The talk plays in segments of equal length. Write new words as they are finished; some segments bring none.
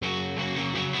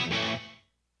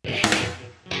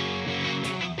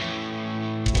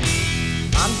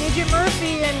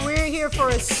here for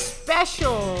a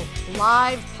special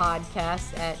live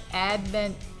podcast at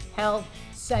Advent Health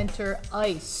Center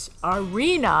Ice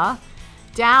Arena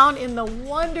down in the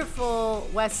wonderful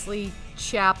Wesley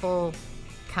Chapel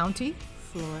County,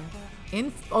 Florida.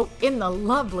 In the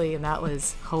lovely, and that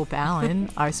was Hope Allen,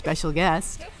 our special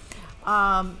guest.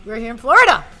 We're here in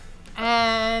Florida,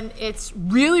 and it's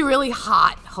really, really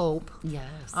hot, Hope.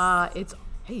 Yes.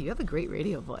 Hey, you have a great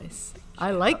radio voice.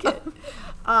 I like it.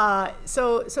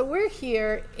 So we're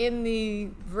here in the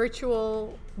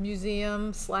virtual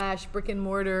museum / brick and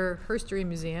mortar Herstory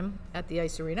Museum at the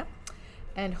Ice Arena.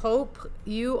 And Hope,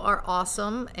 you are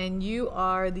awesome, and you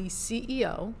are the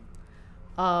CEO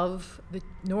of the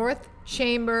North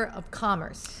Chamber of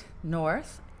Commerce.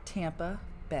 North Tampa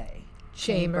Bay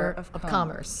Chamber of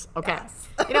Commerce. Okay. Yes.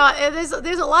 You know,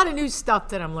 there's a lot of new stuff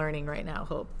that I'm learning right now,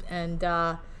 Hope. And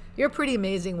you're a pretty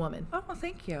amazing woman. Oh, well,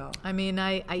 thank you. I mean,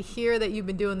 I hear that you've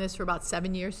been doing this for about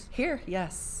 7 years. Here,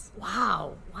 yes.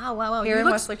 Wow. Here in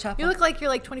Wesley Chapel. You look like you're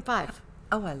like 25.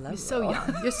 Oh, I love You're so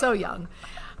young. You're so young.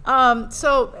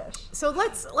 So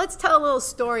let's tell a little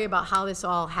story about how this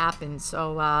all happened.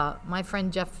 So my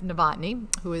friend Jeff Novotny,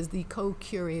 who is the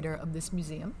co-curator of this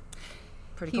museum,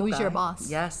 Pretty he cool was guy. your boss.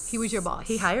 Yes. He was your boss.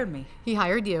 He hired me. He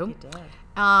hired you. He did.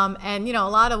 And you know, a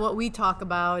lot of what we talk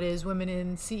about is women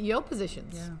in CEO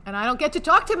positions. Yeah. And I don't get to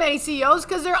talk to many CEOs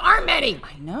because there aren't many.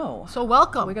 I know. So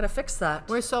welcome. We got to fix that.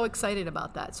 We're so excited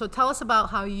about that. So tell us about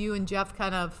how you and Jeff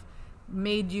kind of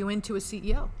made you into a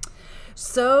CEO.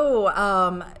 So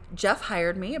Jeff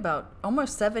hired me about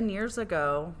almost 7 years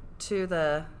ago to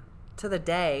the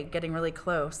day, getting really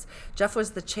close. Jeff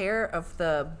was the chair of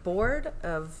the board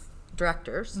of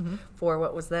directors for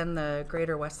what was then the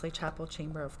Greater Wesley Chapel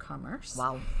Chamber of Commerce.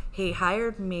 Wow. He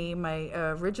hired me. My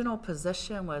original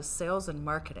position was sales and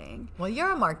marketing. Well,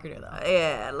 you're a marketer, though.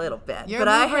 Yeah, a little bit. You're a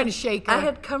mover and a shaker. I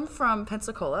had come from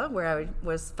Pensacola, where I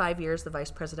was 5 years the vice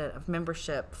president of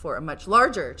membership for a much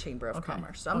larger chamber of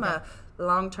commerce. So I'm a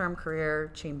long-term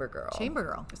career chamber girl. Chamber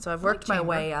girl. So I've worked my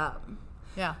way up.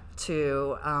 Yeah.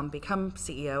 To become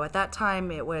CEO. At that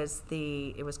time, it was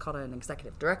called an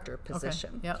executive director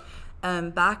position. Okay. Yep.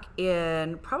 Back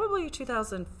in probably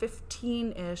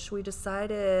 2015-ish, we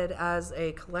decided as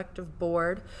a collective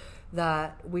board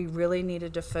that we really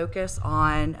needed to focus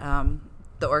on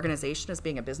the organization as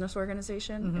being a business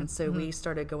organization, and so we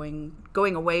started going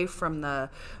away from the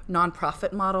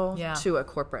nonprofit model to a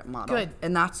corporate model. Good.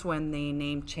 And that's when the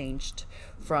name changed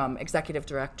from executive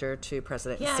director to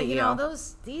president and CEO. Yeah, you know,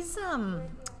 these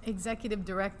executive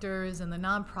directors and the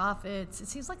nonprofits, it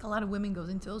seems like a lot of women goes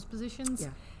into those positions. Yeah.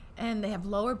 And they have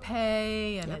lower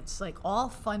pay, and it's like all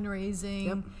fundraising.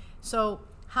 Yep. So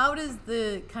how does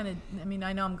the kind of, I mean,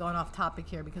 I know I'm going off topic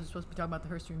here because we're supposed to be talking about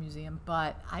the Herstory Museum,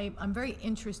 but I'm very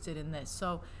interested in this.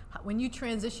 So when you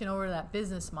transition over to that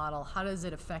business model, how does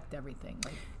it affect everything?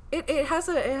 Like, it has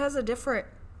a different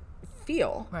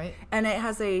feel, right? And it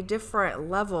has a different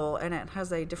level, and it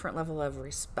has a different level of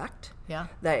respect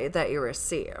that you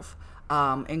receive.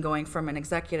 And going from an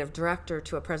executive director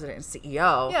to a president and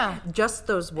CEO, just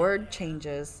those word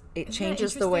changes, it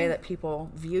changes the way that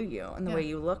people view you and the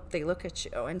way they look at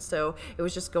you. And so it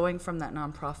was just going from that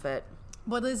nonprofit.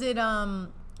 Well, is it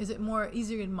more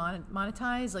easier to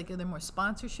monetize? Like, are there more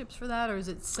sponsorships for that, or is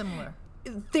it similar?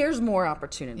 There's more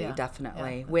opportunity,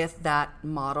 definitely. With that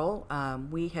model,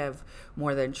 we have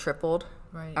more than tripled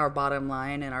our bottom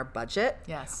line and our budget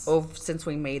since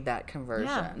we made that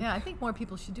conversion. Yeah, I think more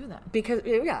people should do that. Because,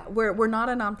 we're not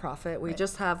a nonprofit. We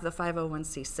just have the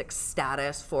 501c6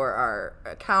 status for our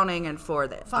accounting and for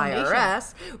the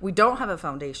IRS. We don't have a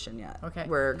foundation yet. Okay.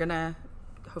 We're going to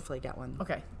hopefully get one.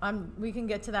 Okay. We can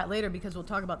get to that later because we'll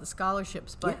talk about the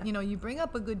scholarships. But, you know, you bring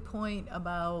up a good point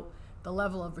about the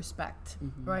level of respect,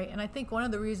 right? And I think one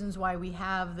of the reasons why we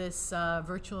have this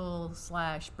virtual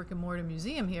 / brick and mortar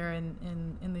museum here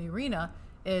in the arena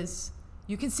is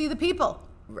you can see the people.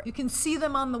 Right. You can see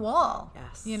them on the wall.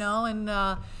 Yes. You know, and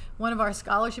one of our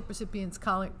scholarship recipients,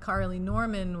 Carly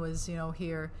Norman, was, you know,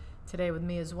 here today with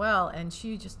me as well, and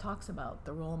she just talks about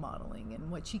the role modeling and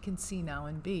what she can see now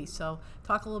and be. So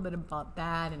talk a little bit about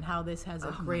that and how this has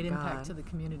a great impact to the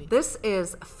community. This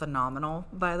is phenomenal,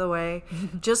 by the way.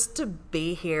 Just to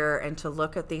be here and to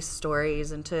look at these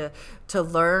stories and to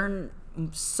learn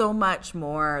so much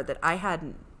more that I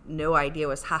had no idea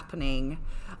was happening.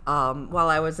 While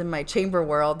I was in my chamber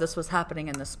world, this was happening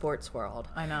in the sports world.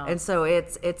 I know. And so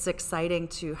it's exciting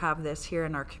to have this here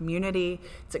in our community.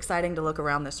 It's exciting to look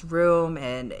around this room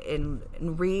and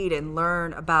read and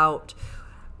learn about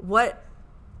what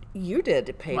you did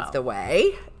to pave the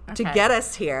way to get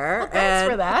us here. Well,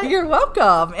 thanks for that. You're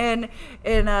welcome. And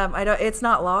I don't. It's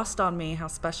not lost on me how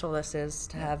special this is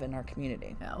to have in our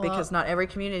community, because not every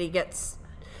community gets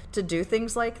to do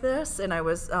things like this. And I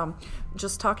was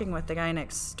just talking with the guy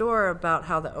next door about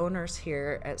how the owners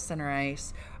here at Center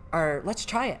Ice are, let's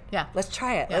try it. Yeah. Let's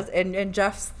try it. Yeah. And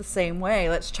Jeff's the same way.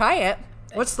 Let's try it.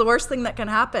 What's the worst thing that can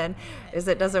happen is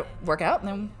it doesn't work out,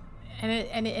 and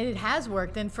then it has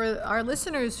worked. And for our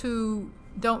listeners who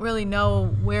don't really know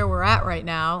where we're at right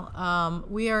now,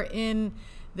 we are in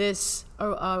this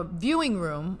viewing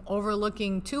room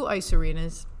overlooking 2 ice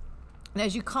arenas. And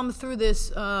as you come through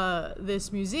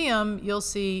this museum, you'll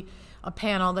see a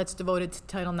panel that's devoted to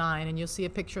Title IX, and you'll see a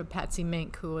picture of Patsy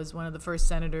Mink, who was one of the first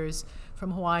senators from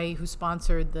Hawaii who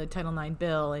sponsored the Title IX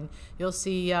bill. And you'll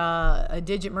see a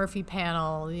Digit Murphy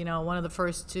panel, one of the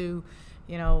first to,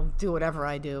 do whatever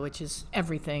I do, which is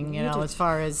everything, as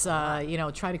far as,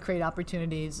 try to create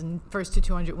opportunities, and first to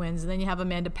 200 wins. And then you have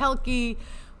Amanda Pelkey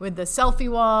with the selfie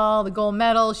wall, the gold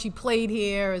medal. She played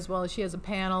here, as well as she has a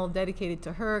panel dedicated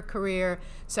to her career.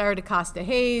 Sarah DeCosta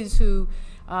Hayes, who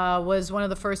was one of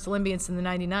the first Olympians in the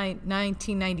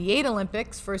 1998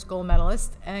 Olympics, first gold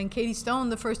medalist, and Katie Stone,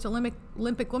 the first Olympic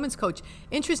women's coach.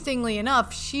 Interestingly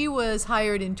enough, she was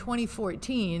hired in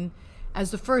 2014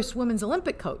 as the first women's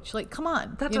Olympic coach. Like, come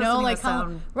on, that doesn't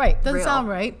sound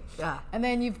right. Yeah. And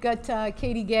then you've got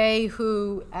Katie Gay,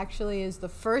 who actually is the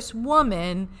first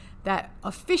woman that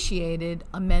officiated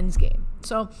a men's game.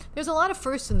 So there's a lot of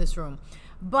firsts in this room.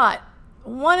 But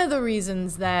one of the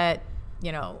reasons that,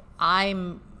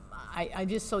 I'm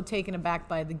just so taken aback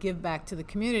by the give back to the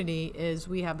community is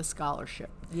we have a scholarship.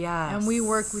 Yes. And we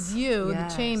work with you,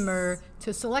 the Chamber,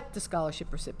 to select the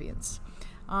scholarship recipients.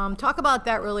 Talk about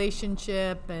that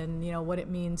relationship and what it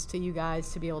means to you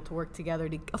guys to be able to work together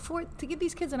to give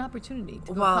these kids an opportunity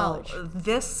to go to college.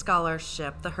 This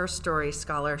scholarship, the Her Story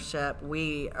Scholarship,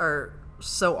 we are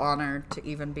so honored to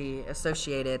even be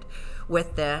associated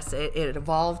with this. It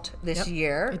evolved this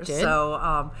year. It did.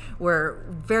 So we're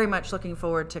very much looking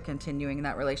forward to continuing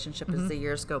that relationship as the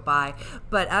years go by.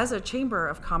 But as a Chamber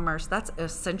of Commerce, that's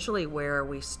essentially where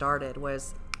we started,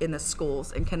 was in the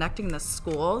schools and connecting the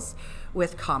schools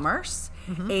with commerce.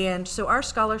 And so our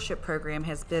scholarship program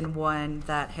has been one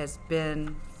that has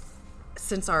been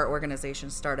since our organization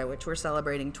started, which we're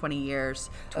celebrating 20 years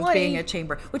of being a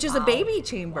chamber, which is a baby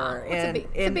chamber. Wow. And it's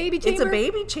a baby chamber? It's a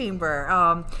baby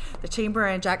chamber. The chamber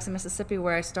in Jackson, Mississippi,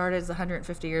 where I started, is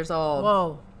 150 years old.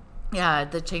 Whoa. Yeah,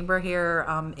 the chamber here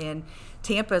in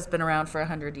Tampa has been around for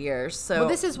 100 years. So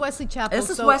this is Wesley Chapel.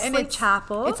 This is Wesley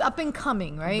Chapel. It's up and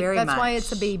coming, right? Very much. That's why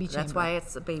it's a baby chamber. That's why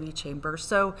it's a baby chamber.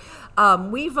 So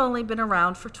we've only been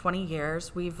around for 20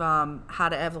 years. We've had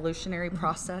an evolutionary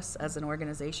process as an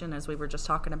organization, as we were just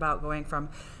talking about, going from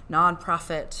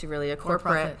nonprofit to really a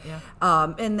corporate.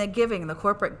 And the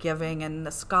corporate giving and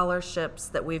the scholarships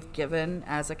that we've given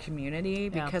as a community,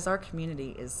 because our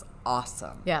community is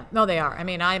awesome. Yeah, no, they are. I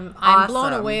mean, I'm Awesome.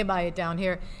 blown away by it down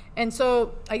here. And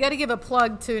so I got to give a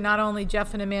plug to not only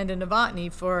Jeff and Amanda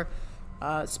Novotny for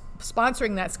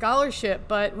sponsoring that scholarship,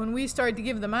 but when we started to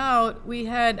give them out, we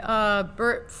had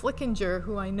Bert Flickinger,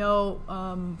 who I know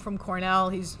from Cornell.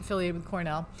 He's affiliated with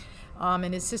Cornell.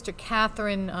 And his sister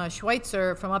Catherine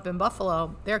Schweitzer from up in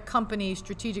Buffalo. Their company,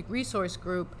 Strategic Resource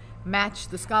Group, matched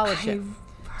the scholarship.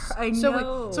 I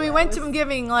know. So we went to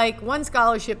giving like one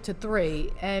scholarship to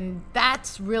 3, and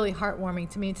that's really heartwarming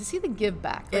to me. And to see the give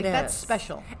back, like, that's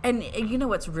special. And you know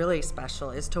what's really special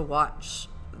is to watch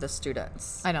the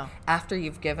students. I know. After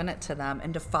you've given it to them,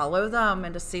 and to follow them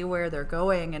and to see where they're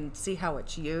going and see how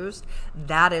it's used.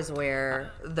 That is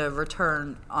where the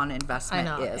return on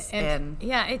investment is. And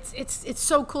yeah, it's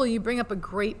so cool. You bring up a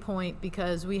great point,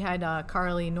 because we had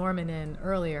Carly Norman in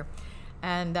earlier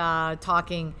and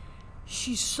talking.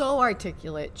 She's so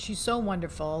articulate. She's so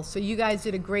wonderful. So you guys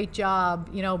did a great job,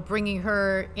 bringing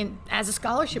her in as a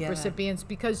scholarship recipient,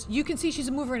 because you can see she's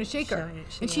a mover and a shaker.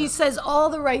 She says all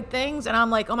the right things, and I'm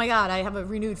like, oh my God, I have a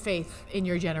renewed faith in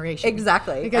your generation.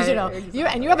 Exactly. Because you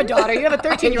and you have a daughter, you have a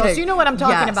 13-year-old, so you know what I'm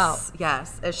talking about.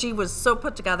 Yes, she was so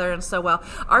put together and so well.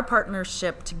 Our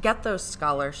partnership to get those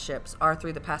scholarships are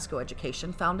through the Pasco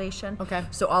Education Foundation. Okay.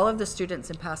 So all of the students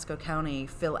in Pasco County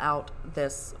fill out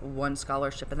this one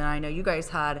scholarship, and then I know you guys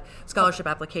had scholarship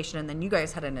application, and then you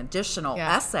guys had an additional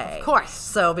essay. Of course.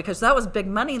 So because that was big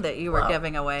money that you were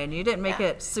giving away, and you didn't make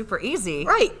it super easy.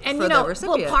 Right. And for the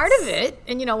recipients. Well, part of it,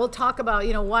 and we'll talk about,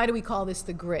 why do we call this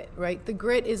the grit, right? The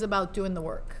grit is about doing the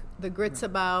work. The grit's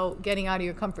about getting out of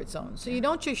your comfort zone. So you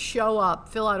don't just show up,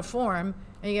 fill out a form,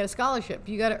 and you get a scholarship.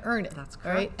 You got to earn it. That's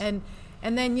correct. Right?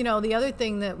 And then, the other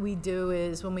thing that we do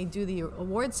is when we do the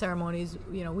award ceremonies,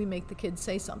 we make the kids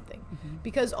say something.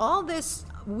 Because all this,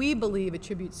 we believe,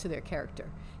 attributes to their character.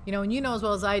 And as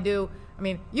well as I do, I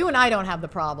mean, you and I don't have the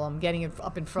problem getting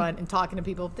up in front and talking to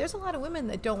people. There's a lot of women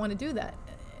that don't want to do that.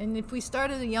 And if we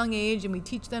start at a young age and we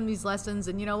teach them these lessons,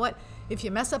 and you know what? If you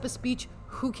mess up a speech,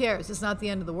 who cares? It's not the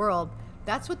end of the world.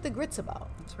 That's what the grit's about,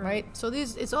 right? So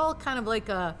it's all kind of like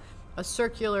a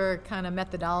circular kind of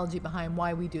methodology behind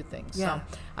why we do things. Yeah.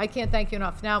 So I can't thank you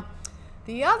enough. Now,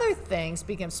 the other thing,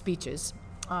 speaking of speeches,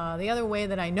 the other way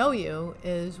that I know you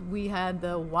is we had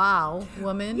the WOW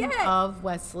Woman of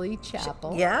Wesley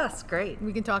Chapel. Yes, great.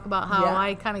 We can talk about how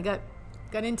I kind of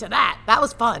got into that. That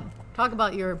was fun. Talk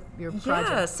about your project.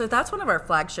 Yeah, so that's one of our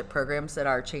flagship programs at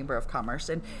our Chamber of Commerce,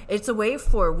 and it's a way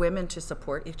for women to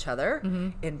support each other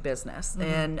in business.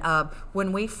 And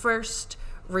when we first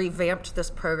revamped this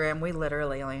program, we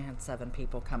literally only had 7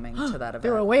 people coming to that event.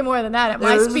 There were way more than that at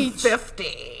my speech.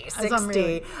 50,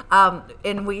 60.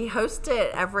 And we host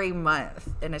it every month,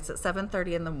 and it's at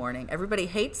 7:30 in the morning. Everybody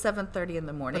hates 7:30 in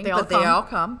the morning, but they all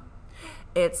come.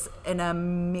 It's an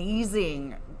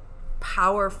amazing,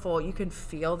 powerful, you can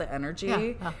feel the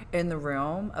energy in the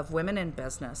room of women in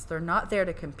business. They're not there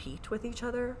to compete with each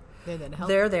other.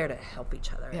 They're there to help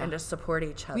each other and to support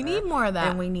each other. We need more of that.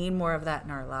 And we need more of that in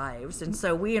our lives. And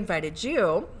so we invited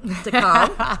you to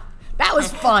come. That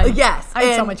was fun. Yes. I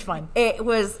had so much fun. It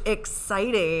was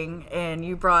exciting, and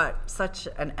you brought such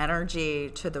an energy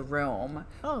to the room.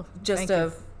 Oh, just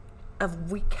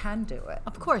of we can do it.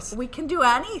 Of course. We can do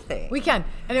anything. We can.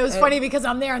 And it was funny because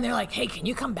I'm there and they're like, hey, can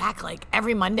you come back like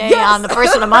every Monday on the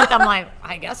first of the month? I'm like,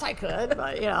 I guess I could.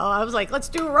 But, I was like, let's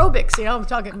do aerobics. I'm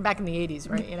talking back in the 80s,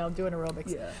 right? Doing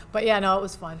aerobics. Yeah. But it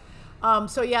was fun.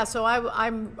 So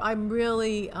I'm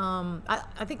really,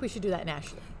 I think we should do that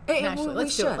nationally.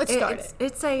 Let's do it. Let's start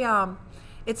it.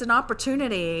 It's an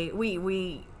opportunity.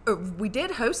 We did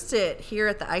host it here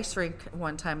at the ice rink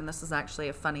one time, and this is actually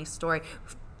a funny story.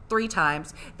 3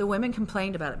 times, the women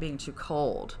complained about it being too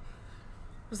cold.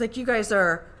 It was like, you guys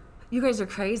are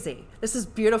crazy. This is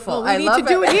beautiful. Well, we need to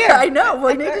do it here. I know.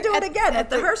 We need to do it again at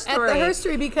the Herstory. At the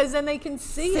Herstory, because then they can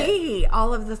see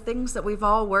all of the things that we've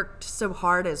all worked so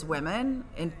hard as women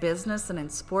in business and in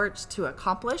sports to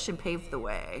accomplish and pave the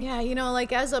way. Yeah,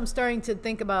 like as I'm starting to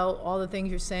think about all the things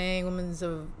you're saying,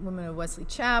 Women of Wesley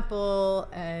Chapel,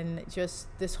 and just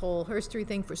this whole Herstory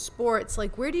thing for sports,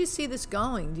 like where do you see this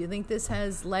going? Do you think this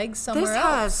has legs somewhere else? This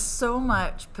has so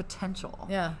much potential.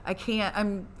 Yeah.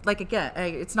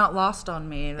 It's not lost on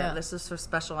me that this is so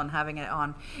special, and having it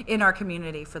on in our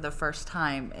community for the first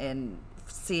time and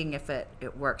seeing if it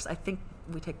works. I think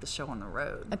we take the show on the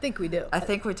road. I think we do. I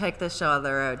think we take this show on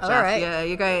the road, Jeff. All right. Yeah,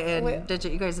 you guys and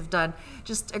Digit, you guys have done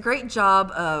just a great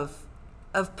job of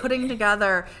putting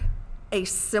together a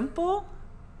simple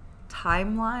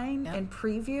timeline and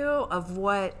preview of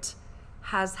what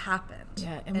has happened.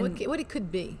 Yeah, and what it could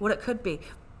be. What it could be.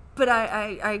 But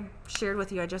I shared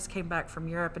with you, I just came back from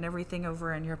Europe, and everything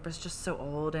over in Europe is just so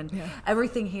old, and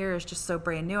everything here is just so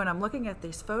brand new. And I'm looking at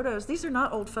these photos. These are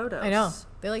not old photos. I know.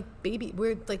 They're like baby.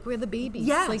 We're the babies.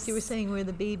 Yes. Like you were saying, we're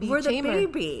the baby. We're chamber. the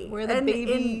baby. We're the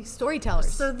baby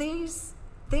storytellers. So these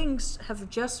things have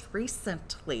just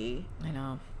recently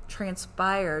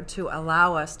transpired to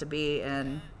allow us to be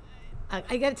in.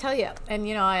 I got to tell you, and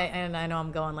I know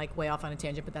I'm going like way off on a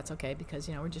tangent, but that's okay because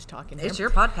we're just talking here. It's your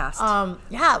podcast.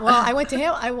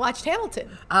 I watched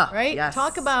Hamilton. Right? Yes.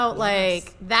 Talk about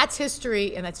like that's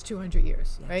history, and that's 200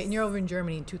 years, right? And you're over in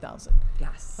Germany in 2000.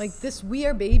 Yes. Like this, we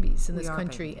are babies in this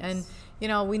country, and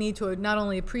we need to not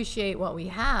only appreciate what we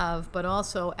have, but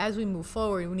also as we move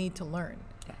forward, we need to learn.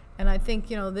 Okay. And I think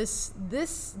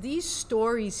these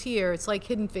stories here, it's like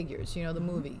Hidden Figures, the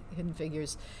movie Hidden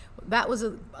Figures. That was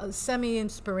a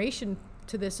semi-inspiration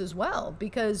to this as well,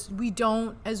 because we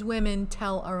don't, as women,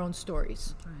 tell our own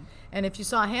stories. Right. And if you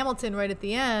saw Hamilton right at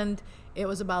the end, it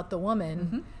was about the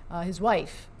woman, his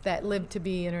wife, that lived to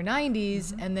be in her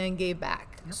 90s and then gave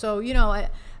back. Yep. So,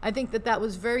 I think that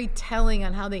was very telling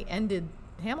on how they ended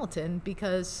Hamilton,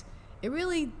 because it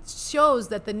really shows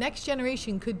that the next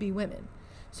generation could be women.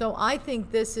 So I think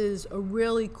this is a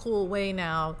really cool way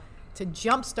now to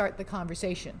jumpstart the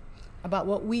conversation about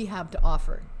what we have to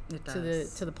offer to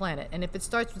the planet. And if it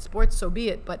starts with sports, so be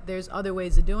it. But there's other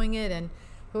ways of doing it, and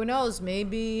who knows?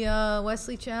 Maybe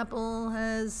Wesley Chapel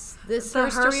has this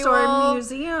Herstory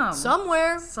Museum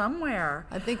somewhere.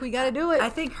 I think we got to do it.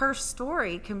 I think her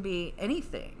story can be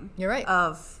anything. You're right.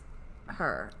 Of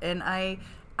her, and I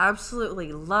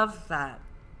absolutely love that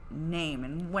name.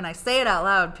 And when I say it out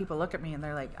loud, people look at me and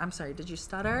they're like, "I'm sorry, did you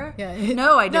stutter?" Yeah.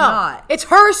 No, I did not. It's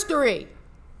Herstory.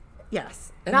 Yes.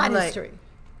 And not history.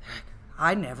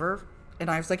 I never, and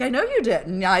I was like, I know you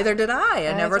didn't. Neither did I.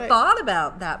 I never right. thought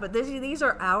about that. But these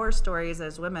are our stories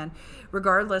as women,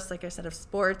 regardless, like I said, of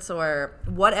sports or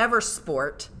whatever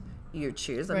sport you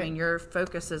choose. I Right. mean, your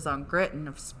focus is on grit and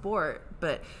of sport,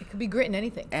 but It could be grit in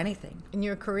anything anything. in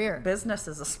your career. Business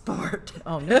is a sport.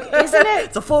 Oh, no, isn't it?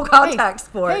 It's a full contact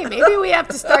sport. Hey, maybe we have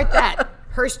to start that.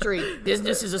 Herstory,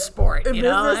 business is a sport. You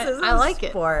know, Business is I a like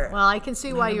sport. it. Well, I can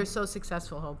see why you're so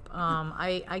successful, Hope.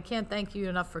 I can't thank you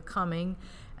enough for coming,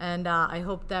 and I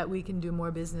hope that we can do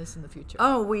more business in the future.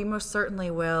 Oh, we most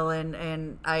certainly will,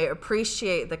 and I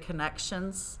appreciate the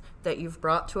connections that you've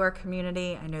brought to our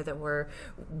community. I know that we're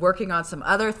working on some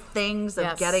other things of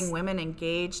Yes. getting women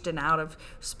engaged and out of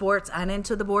sports and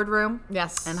into the boardroom.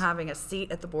 Yes. And having a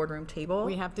seat at the boardroom table.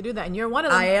 We have to do that, and you're one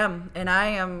of them. I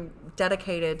am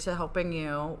dedicated to helping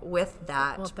you with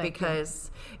that Well, thank you. because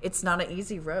it's not an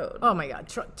easy road. Oh my God!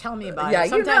 Tell me about Yeah, it. you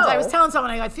Sometimes I know. was telling someone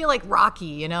I feel like Rocky,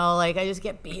 you know, like I just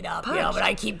get beat up, you know, Punched. but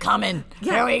I keep coming.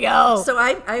 Yeah. There we go. So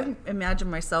I imagine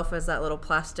myself as that little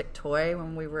plastic toy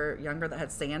when we were younger that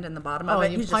had sand in the bottom of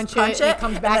it. You just punch punch it, and it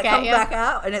comes back at you. back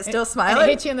out, and it's still And smiling. it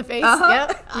hits you in the face. Uh-huh.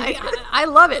 Yeah, I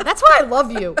love it. That's why I love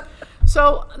you.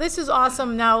 So this is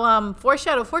awesome. Now,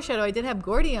 foreshadow. I did have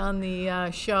Gordy on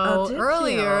the show Oh, did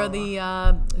earlier. you?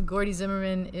 The Gordy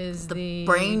Zimmerman is the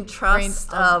brain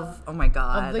trust of oh my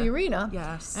god of the arena.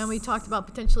 Yes. And we talked about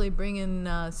potentially bringing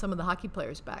some of the hockey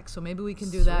players back. So maybe we can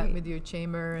do that Sweet. with your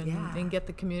chamber and, Yeah. and get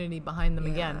the community behind them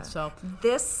again. Yeah. So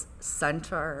this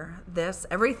center,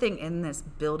 everything in this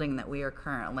building that we are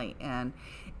currently in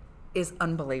is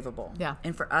unbelievable. Yeah.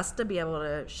 And for us to be able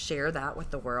to share that with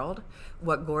the world,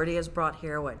 what Gordy has brought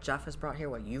here, what Jeff has brought here,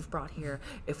 what you've brought here,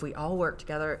 if we all work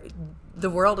together, the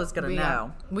world is going to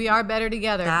know. We are better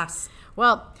together. Yes.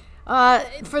 Well,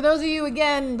 for those of you,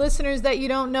 again, listeners that you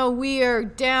don't know, we are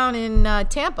down in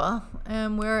Tampa,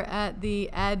 and we're at the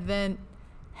Advent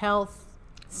Health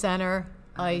Center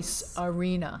Ice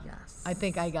Arena. Yes. I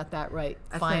think I got that right,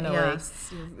 I think, finally. yes,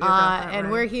 you got that and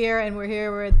right. we're here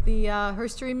at the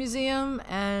Herstory Museum,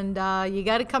 and you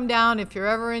got to come down if you're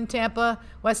ever in Tampa,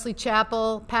 Wesley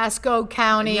Chapel, Pasco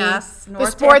County. Yes, the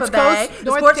North Sports Tampa Bay. Coast.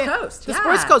 The Sports Coast, The yeah.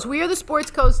 Sports Coast. We are the Sports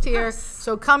Coast here, Yes.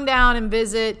 so come down and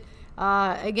visit.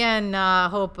 Again,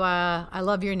 Hope, I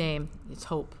love your name. It's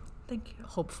Hope. Thank you.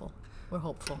 Hopeful. We're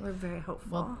hopeful. We're very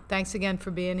hopeful. Well, thanks again for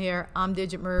being here. I'm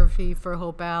Digit Murphy for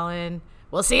Hope Allen.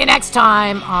 We'll see you next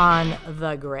time on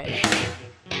The Grid.